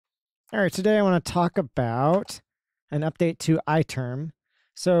All right, today I want to talk about an update to iTerm.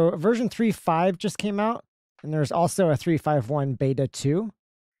 So version 3.5 just came out, and there's also a 3.5.1 beta 2.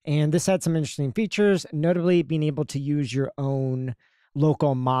 And this had some interesting features, notably being able to use your own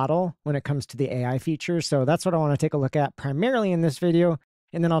local model when it comes to the AI features. So that's what I want to take a look at primarily in this video,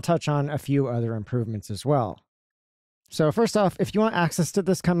 and then I'll touch on a few other improvements as well. So first off, if you want access to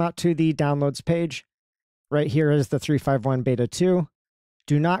this, come out to the downloads page. Right here is the 3.5.1 beta 2.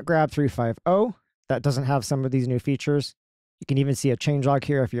 Do not grab 3.5.0. That doesn't have some of these new features. You can even see a changelog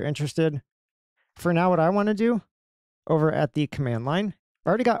here if you're interested. For now, what I want to do over at the command line, I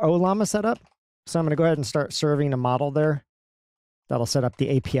already got ollama set up. So I'm going to go ahead and start serving a model there. That'll set up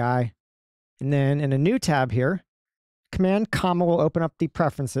the API. And then in a new tab here, command comma will open up the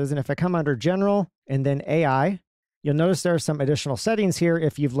preferences. And if I come under general and then AI, you'll notice there are some additional settings here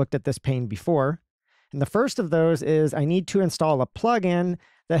if you've looked at this pane before. And the first of those is I need to install a plugin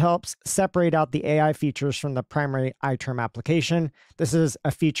that helps separate out the AI features from the primary iTerm application. This is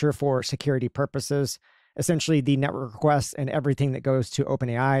a feature for security purposes. Essentially, the network requests and everything that goes to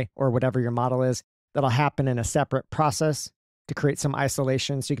OpenAI or whatever your model is, that'll happen in a separate process to create some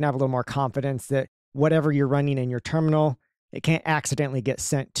isolation so you can have a little more confidence that whatever you're running in your terminal, it can't accidentally get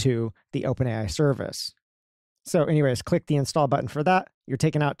sent to the OpenAI service. So anyways, click the install button for that. You're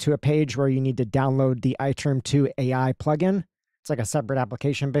taken out to a page where you need to download the iTerm2 AI plugin. It's like a separate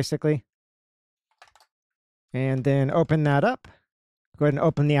application, basically. And then open that up. Go ahead and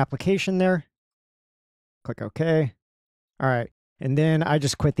open the application there. Click OK. All right. And then I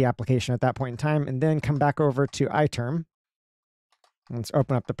just quit the application at that point in time and then come back over to iTerm. Let's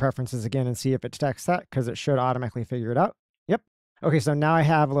open up the preferences again and see if it detects that, because it should automatically figure it out. Yep. Okay, so now I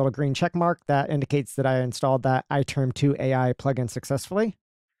have a little green check mark that indicates that I installed that iTerm2 AI plugin successfully.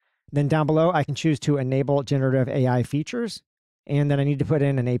 Then down below, I can choose to enable generative AI features. And then I need to put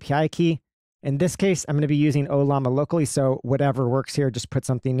in an API key. In this case, I'm going to be using ollama locally, so whatever works here, just put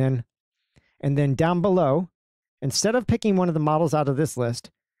something in. And then down below, instead of picking one of the models out of this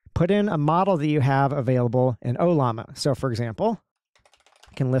list, put in a model that you have available in ollama. So for example,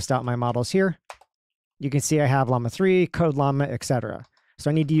 I can list out my models here. You can see I have llama3, code llama, etc. So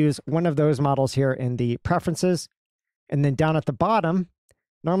I need to use one of those models here in the preferences. And then down at the bottom,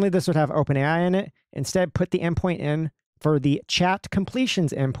 normally this would have OpenAI in it. Instead, put the endpoint in for the chat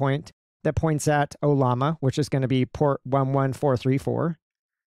completions endpoint that points at ollama, which is going to be port 11434.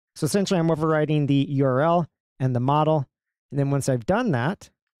 So essentially, I'm overriding the URL and the model. And then once I've done that,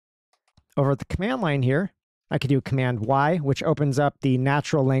 over at the command line here, I could do Command Y, which opens up the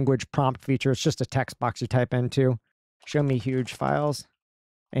natural language prompt feature. It's just a text box you type into. Show me huge files.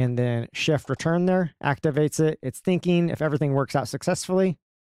 And then Shift Return there activates it. It's thinking if everything works out successfully.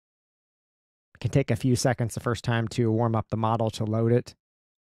 It can take a few seconds the first time to warm up the model to load it.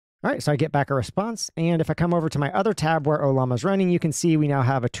 All right, so I get back a response. And if I come over to my other tab where ollama is running, you can see we now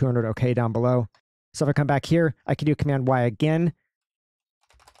have a 200 OK down below. So if I come back here, I can do Command Y again.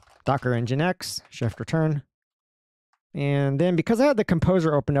 Docker nginx, Shift Return. And then because I had the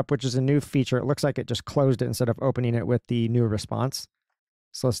composer opened up, which is a new feature, it looks like it just closed it instead of opening it with the new response.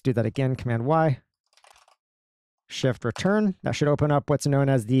 So let's do that again, Command Y. Shift Return. That should open up what's known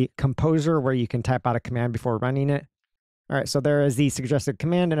as the composer, where you can type out a command before running it. All right, so there is the suggested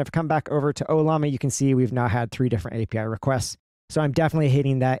command. And if I come back over to ollama, you can see we've now had 3 different API requests. So I'm definitely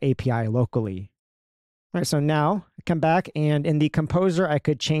hitting that API locally. All right, so now I come back and in the composer, I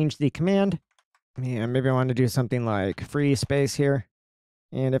could change the command. Yeah, maybe I want to do something like free space here.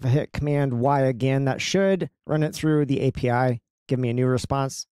 And if I hit Command Y again, that should run it through the API, give me a new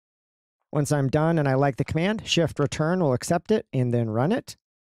response. Once I'm done and I like the command, Shift Return will accept it and then run it.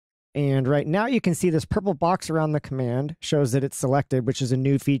 And right now you can see this purple box around the command shows that it's selected, which is a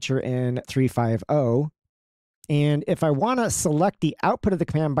new feature in 3.5.0. And if I want to select the output of the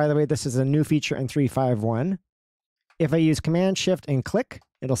command, by the way, this is a new feature in 3.5.1. If I use Command, Shift, and click,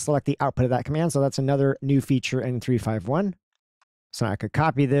 it'll select the output of that command. So that's another new feature in 3.5.1. So I could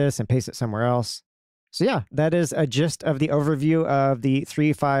copy this and paste it somewhere else. So yeah, that is a gist of the overview of the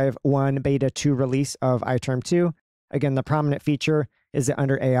 3.5.1 beta 2 release of iTerm2. Again, the prominent feature is that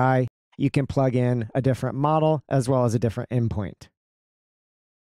under AI, you can plug in a different model as well as a different endpoint.